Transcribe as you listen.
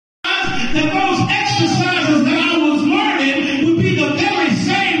that those exercises that I was learning would be the very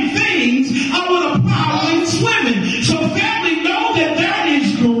same things I would apply when swimming. So family, know that there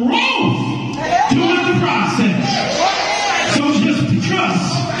is growth during the process. So just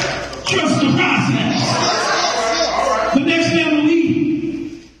trust the process. But next family,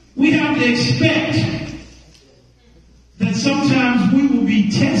 we have to expect that sometimes we will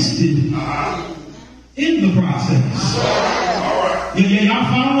be tested in the process. Yeah, y'all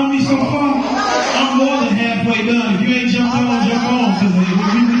following me so far? I'm more than halfway done. If you ain't jumped on, jump on, because we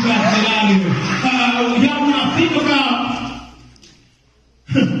trying to get out of here. Y'all, when I think about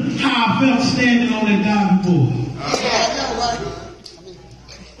how I felt standing on that diving board,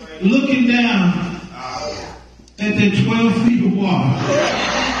 looking down at that 12 feet of water.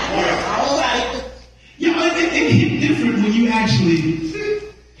 It hit different when you actually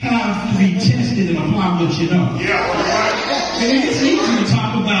have to be tested and apply what you know. And it's easy to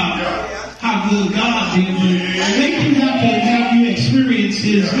talk about how good God did, but I think you have to have you experience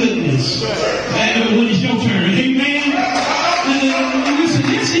His goodness. And when it's your turn, amen. Listen,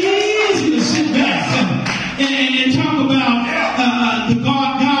 it's easy to sit back and talk about the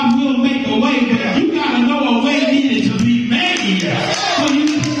God will make a way, but you got to know a way needed to be made. So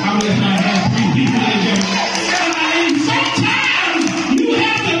I wish I had 3 people in here. And sometimes you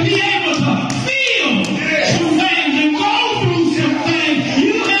have to be able to feel some things and go through some things.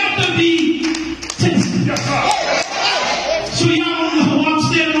 You have to be tested. So y'all know I'm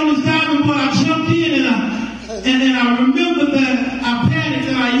standing on this diving board. I jumped in and then I remember that I panicked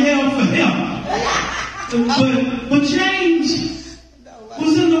and I yelled for help. But James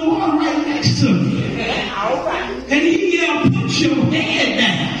was in the water right next to me. And he yelled, put your head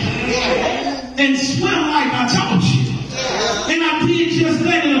down and swim like I taught you. And I did just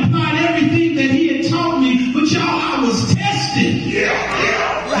that and applied everything that he had taught me. But y'all, I was tested.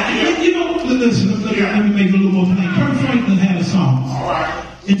 You know, listen, let me make it a little more plain. Kirk Franklin had a song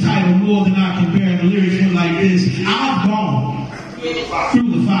entitled More Than I Can Bear. And the lyrics went like this. I've gone through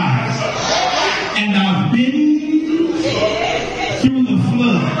the fire. And I've been through the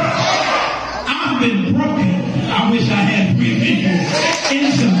flood. I've been broken. I wish I had 3 people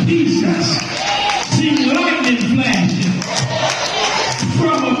into pieces. See lightning flashing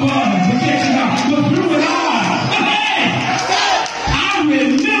from above. But check it out. But through it all, hey, I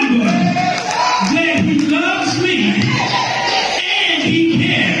remember that He loves me and He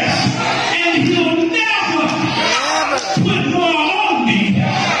cares. And He'll never put more on me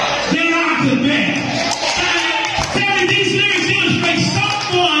than I could bear. Tell me, these lyrics illustrate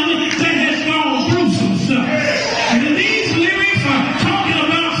someone that has gone through some stuff. And these lyrics are talking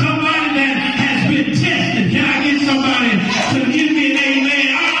about somebody that has been tested. Can I get somebody to give me an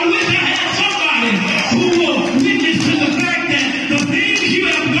amen? I wish I had somebody who will witness to the fact that the things you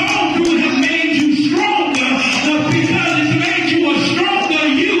have gone through have made you stronger, because it's made you a stronger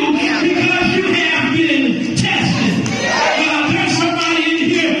you, because you have been tested. There's somebody in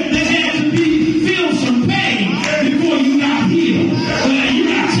here that had to feel some pain before you got healed. You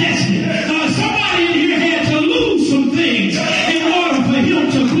got tested. Somebody in here had to lose some things in order for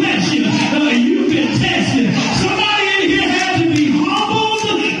Him to bless you. You've been tested. Somebody in here had to be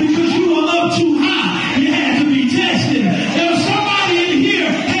humbled because you were up too high. You had to be tested. Somebody in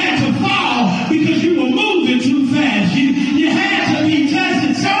here had to fall because you were moving too fast. You had to be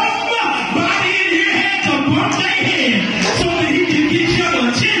tested. Somebody in here had to bump their head so that He can get your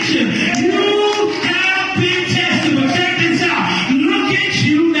attention. You have been tested. But check this out. Look at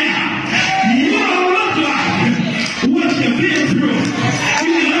you now. You don't look like what you've been through.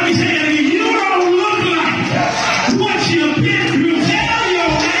 Let me say that again. You don't look like what you've been through. Tell your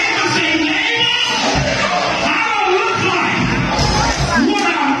neighbor, say, neighbor, I don't look like what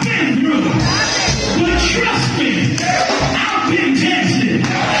I've been through. But trust me, I've been tested.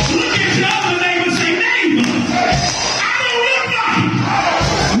 Look at your other neighbor, say, neighbor, I don't look like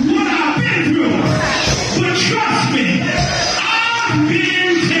what I've been through. But trust me, I've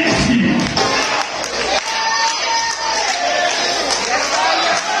been tested.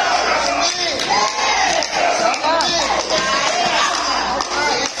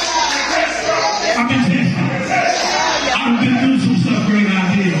 I've been tested. I've been through some stuff great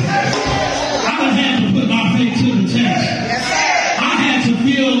out here. I done had to put my faith to the test. I had to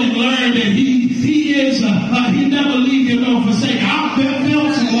feel and learn that He is, He never leave you nor forsake. I've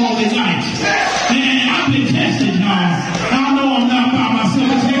felt some lonely nights. And I've been tested, y'all. I know I'm not by myself.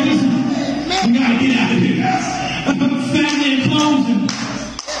 But hey, listen, we got to get out of here. Family, in closing,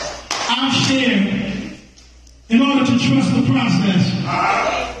 I've shared, in order to trust the process,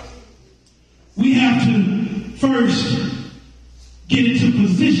 we have to first get into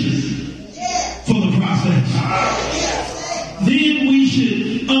position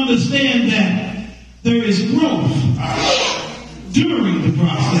understand that there is growth during the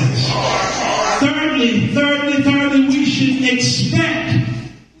process. Thirdly, we should expect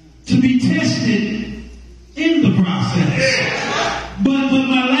to be tested in the process. But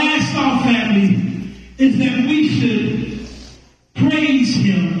my last thought, family, is that we should praise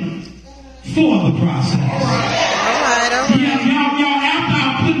him for the process. Y'all, after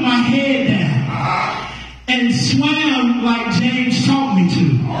I put my head down and swam like James taught me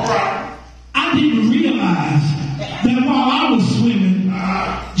to, I didn't realize that while I was swimming,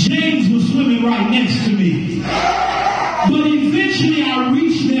 James was swimming right next to me. But eventually I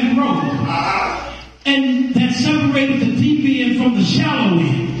reached that rope, and that separated the deep end from the shallow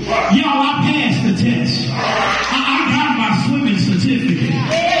end. Y'all, I passed the test. I got my swimming certificate.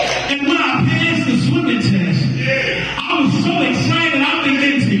 And when I passed the swimming test, I was so excited I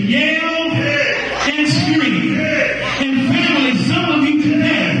began to yell and scream. And family, some of you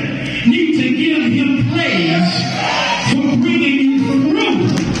today need to give him praise for bringing you through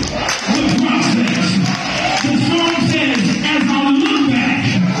the process. The song says, as I look back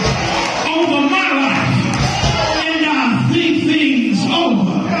over my life and I think things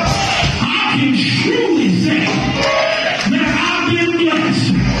over, I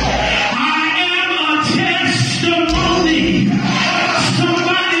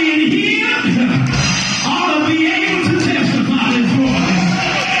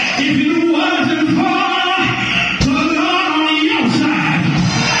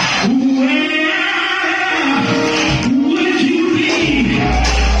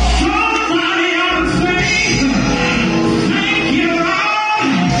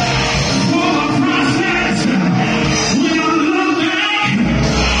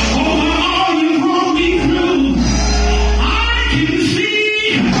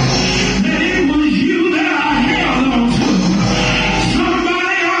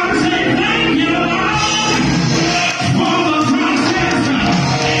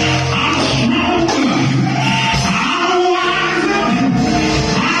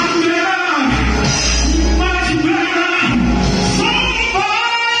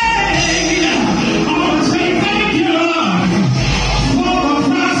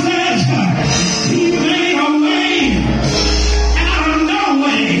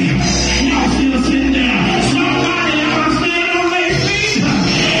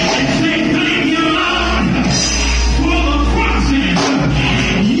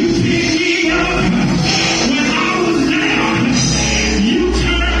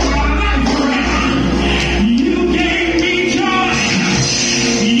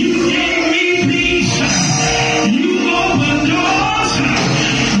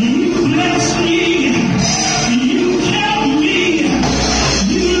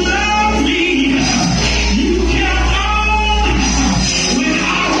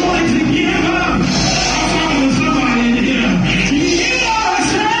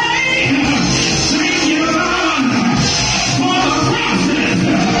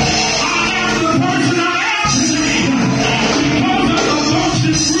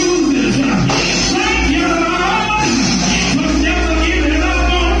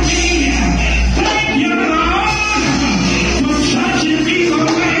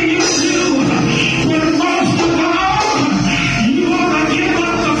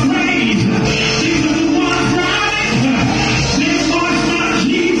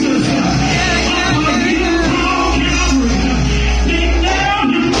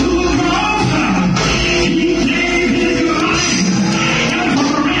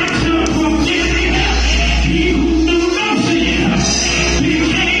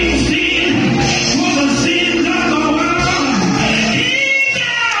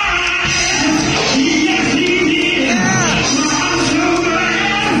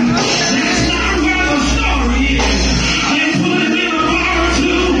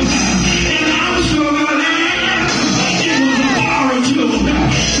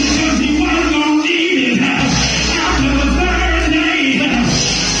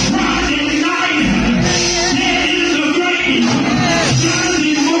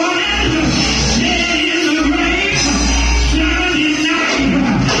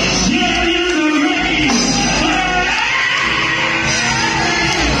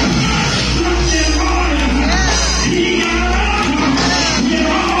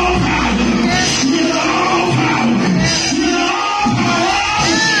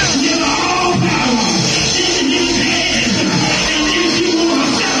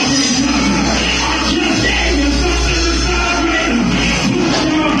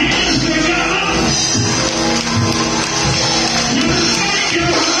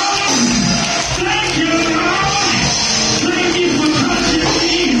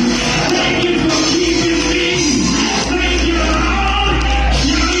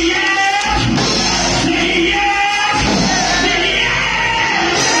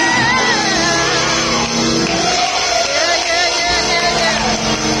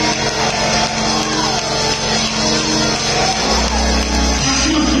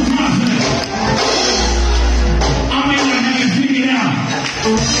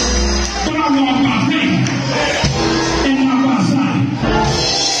But I walk by faith and not by sight.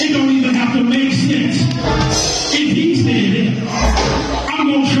 It don't even have to make sense. If he said it, I'm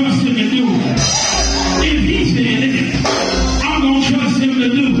going to trust him to do it. If he said it, I'm going to trust him to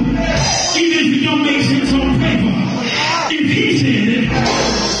do it. Even if it don't make sense on paper. If he said it,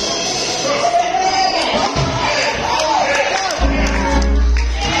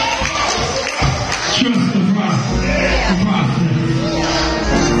 trust the process.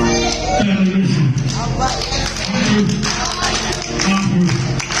 Family, listen. I'm through.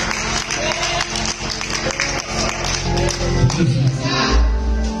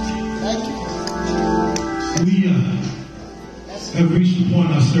 We have reached the point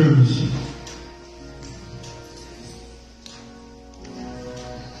in our service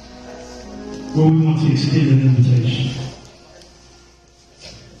where we want to extend an invitation.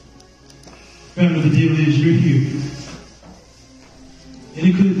 Family, the deal is you're here. And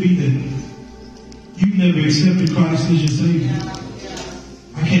it could be that you've never accepted Christ as your Savior.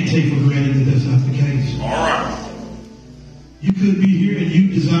 I can't take for granted that that's not the case. All right. You could be here and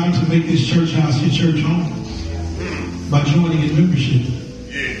you desire to make this church house your church home by joining in membership.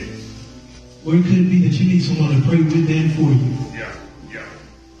 Yeah. Or it could be that you need someone to pray with and for you. Yeah. Yeah.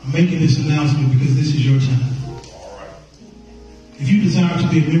 I'm making this announcement because this is your time. All right. If you desire to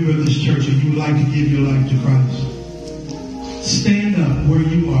be a member of this church and you would like to give your life to Christ, stand up where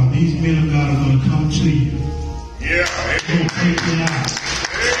you are. These men of God are going to come to you. Yeah. They're going to take you out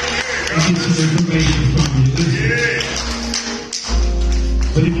and get some information from you. Listen. Yeah.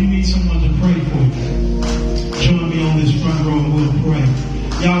 But if you need someone to pray for you, join me on this front row and we'll pray.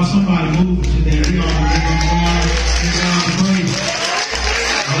 Y'all, somebody move today. We are going to give God praise.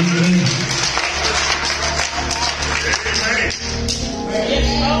 Amen.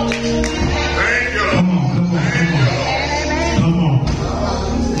 Thank you. Come on.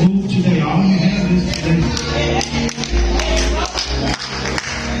 Move today. All you have is today. Come on.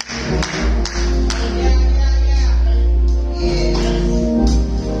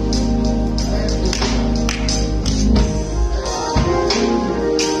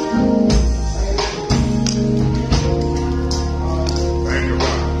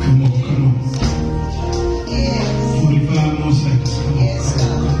 45 more seconds. Come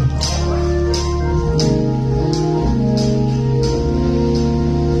on.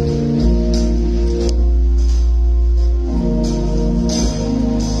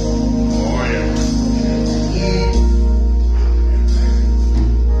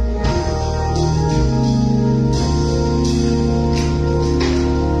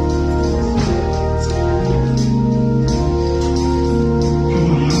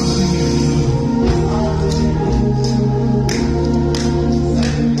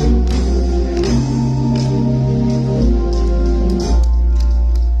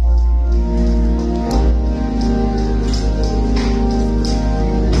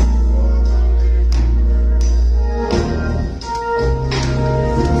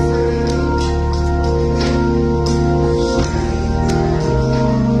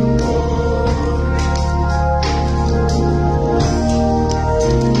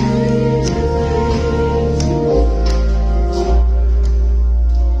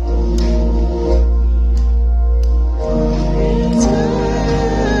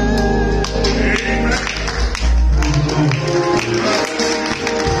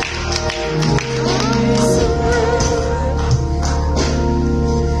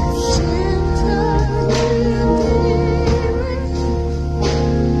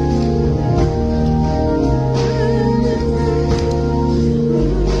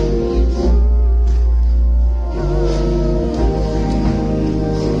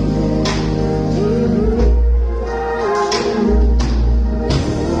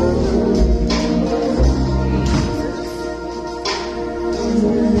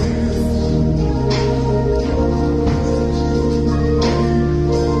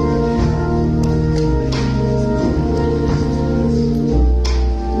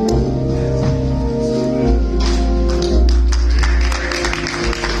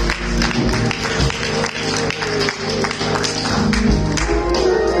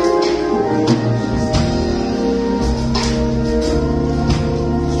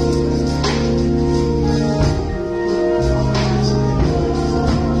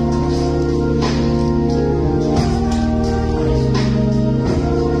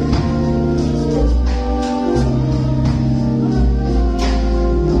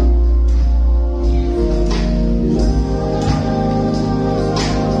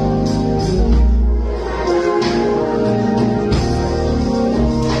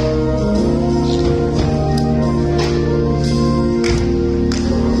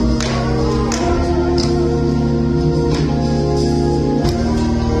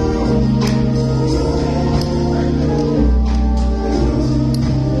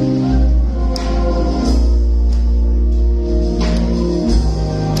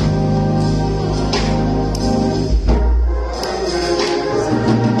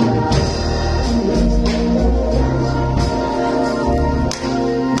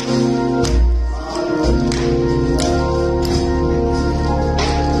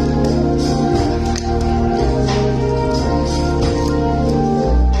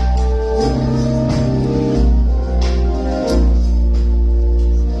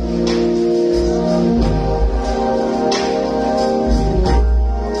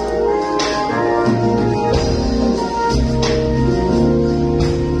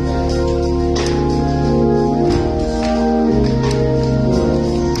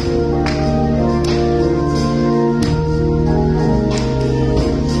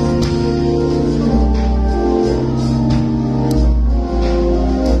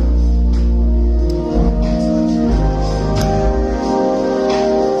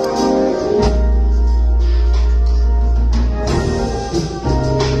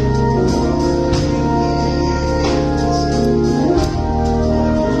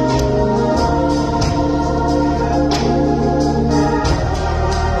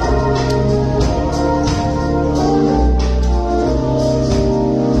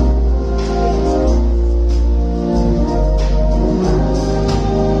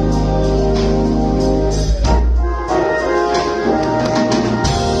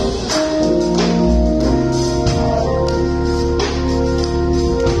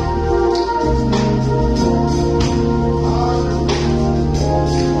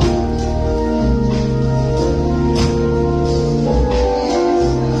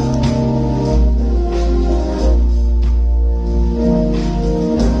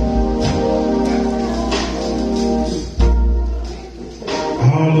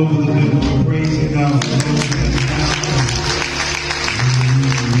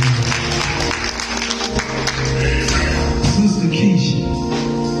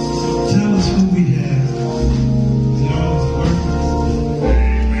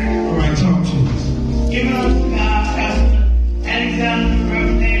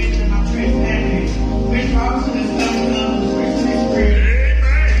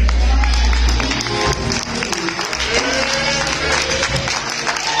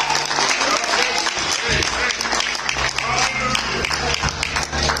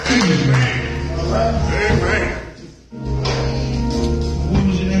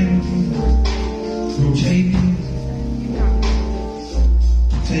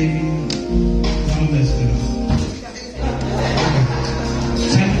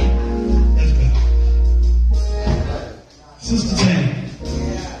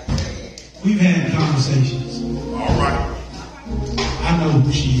 We've had conversations. All right. I know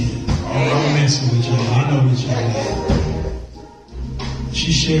who she is. I'm messing with you. I know who she is.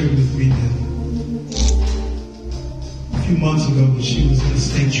 She shared with me that a few months ago when she was in the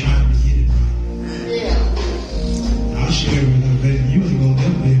state trying to get it right. I shared with her, baby, you ain't gonna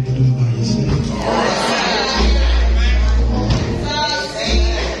never be able to do it by yourself.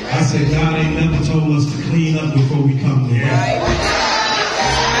 I said, God ain't never told us to clean up before we come to Him.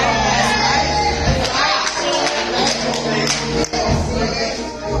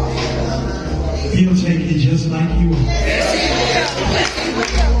 He'll take you just like you are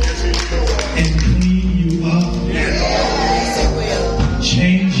and clean you up,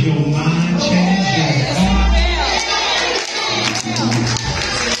 change your mind, change your heart.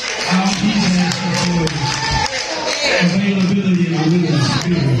 All He's asking for is availability in the willing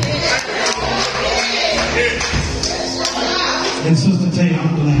spirit. And Sister Tay,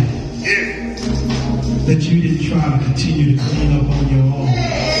 I'm glad that you didn't try to continue to clean up on your own.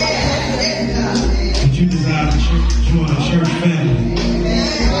 You desire to join a church family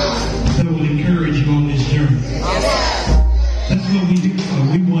that will encourage you on this journey. That's what we do.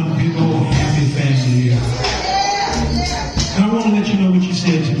 We want a big old happy family here. And I want to let you know what you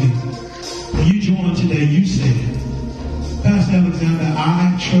said to me. When you joined today, you said, Pastor Alexander,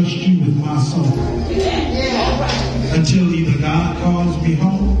 I trust you with my soul. Until either God calls me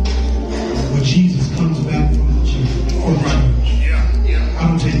home or Jesus comes back from the church. I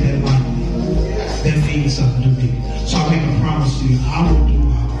don't take that lightly. That means something to me. So I make a promise to you, I will do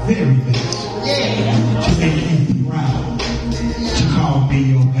my very best to make you proud to call me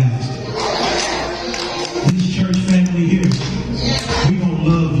your pastor. This church family here, we're going to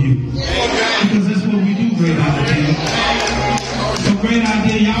love you. Because that's what we do, Great Idea. So Great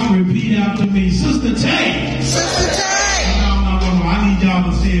Idea, y'all repeat after me. Sister Tay. Sister Tay. No. I need y'all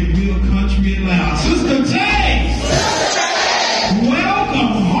to say it real country and loud. Sister Tay. Sister Tay.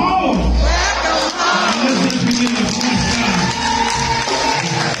 Welcome home.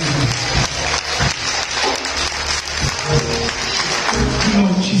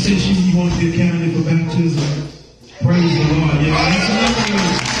 She said she wanted to be a candidate for baptism. Praise the Lord. Yeah, that's another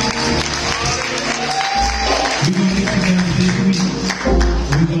one. We're going to get together this week.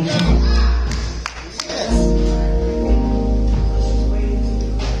 We're going to talk.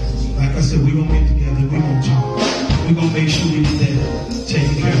 Like I said, we're going to get together. We're going to talk. We're going to make sure we get that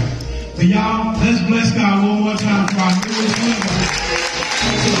taken care of. But y'all, let's bless God one more time for our newest member.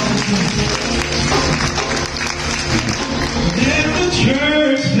 Let the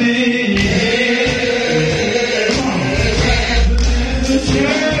church say, come on. Let the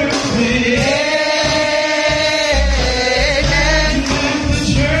church say, let the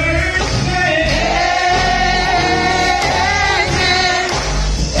church say,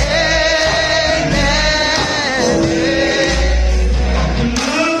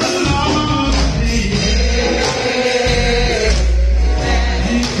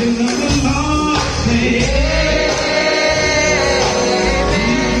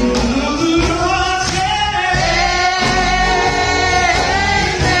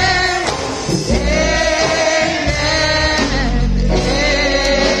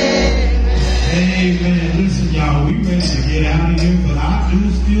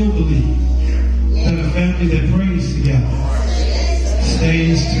 that prays together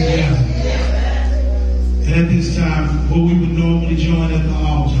stays together. And at this time, where we would normally join at the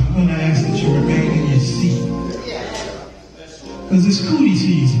altar, I'm going to ask that you remain in your seat. Because it's cootie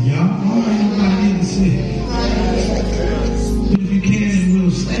season, y'all. All right, nobody getting sick. But if you can,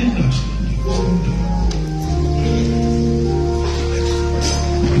 we'll stand up.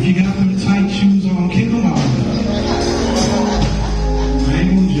 If you got them tight shoes on, kick them off. I ain't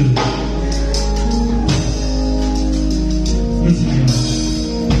going to judge. Listen, y'all.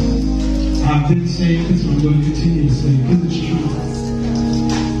 I've been saying this, I'm going to continue to say it because it's true.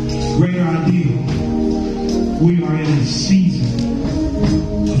 Greater Ideal. We are in a season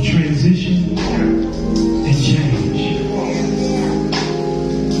of transition and change.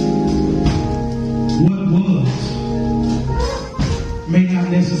 What was may not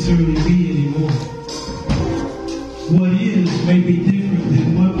necessarily be anymore. What is may be different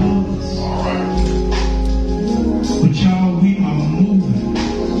than what was. But y'all, we are moving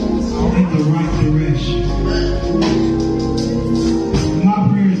in the right direction.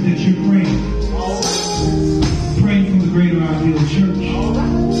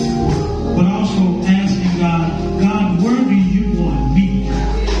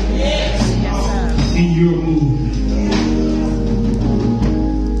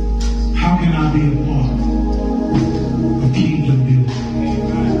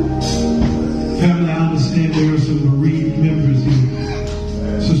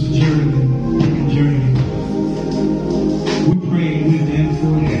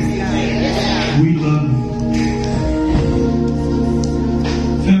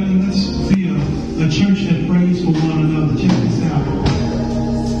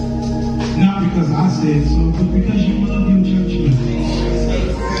 said so, but because you love your church members.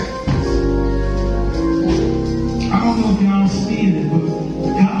 I don't know if y'all seeing it, but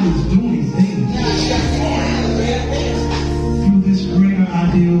God is doing things through this greater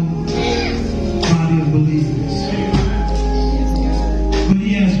ideal body of believers. But He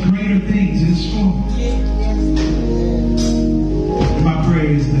has greater things in store. And my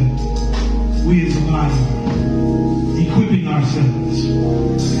prayer is that we as a body are equipping ourselves.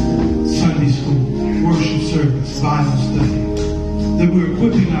 Sunday school, worship service, Bible study. That we're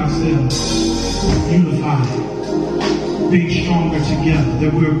equipping ourselves, unified, being stronger together.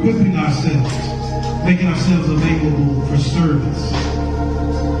 That we're equipping ourselves, making ourselves available for service.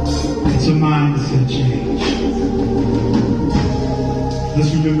 It's a mindset change.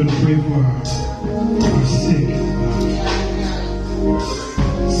 Let's remember to pray for our sick,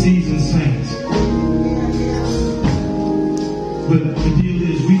 seasoned saints. But the deal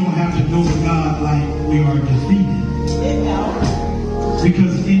is we don't have to go to God like we are defeated.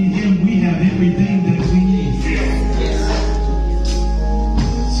 Because in Him we have everything that we need.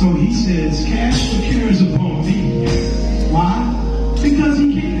 So He says, cast your cares upon me. Why? Because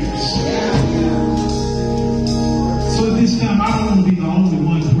He cares. So at this time, I don't want to be the only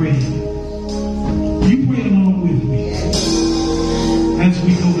one praying. You pray along with me as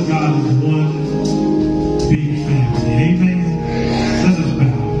we go to God as one big family. Amen. Let us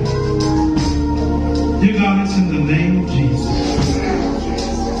bow. Dear God, it's in the name of Jesus.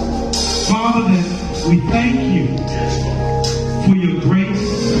 Father, that we thank you for your grace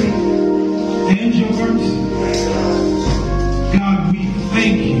and your mercy. God, we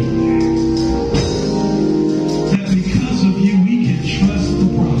thank you that because of you we can trust the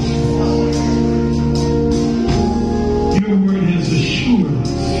process. Your word has assured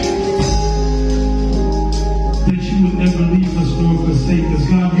us that you would never leave us nor forsake us.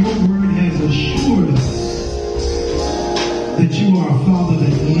 God, your word has assured us that you are a Father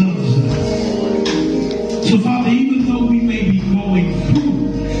that loves us. So, Father, even though we may be going through,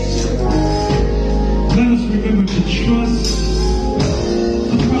 let us remember to trust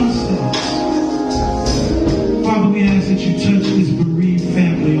the process. Father, we ask that you touch this bereaved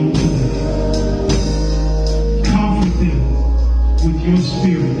family on today. Comfort them with your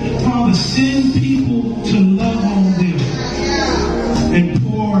spirit. Father, send people to love on them and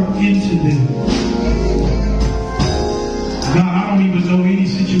pour into them. God, I don't even know any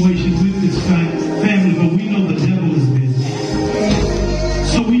situation with this family, but we know the devil is busy.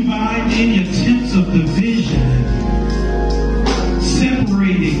 So we bind any attempts of division,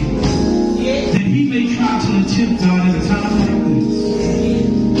 separating, that he may try to attempt, God, at a time like this.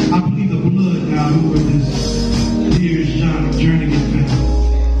 I plead the blood, God, over this dear John Jernigan family.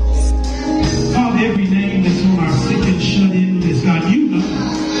 Father, every name that's on our sick and shut in list, God, you know.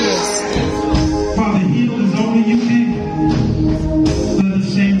 Father, heal as only you can. But at the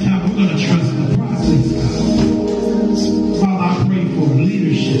same time, we're going to trust the process, God. Father, I pray for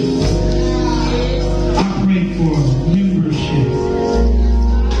leadership. I pray for membership.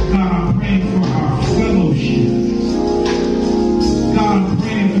 God, I'm praying for our fellowship. God, I'm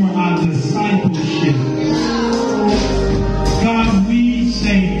praying for our discipleship. God, we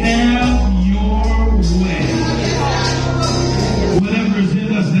say, have your way. Whatever is in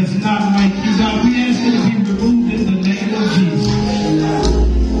us that's not like you, God, we ask it to be removed in the name of Jesus.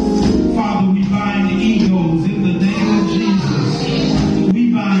 Father, we bind egos in the name of Jesus. We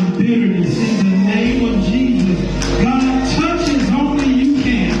bind bitterness in the name of Jesus. God, touch as only you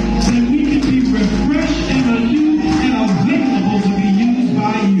can, that we can be refreshed and renewed and available to be used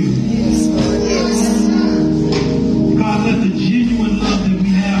by you. God, let the genuine love that we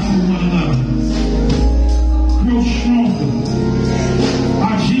have for one another grow stronger.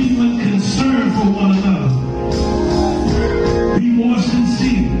 Our genuine concern for one another be more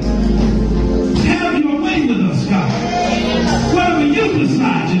sincere. Have your way with us, God. Whatever you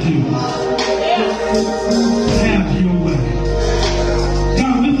decide to do.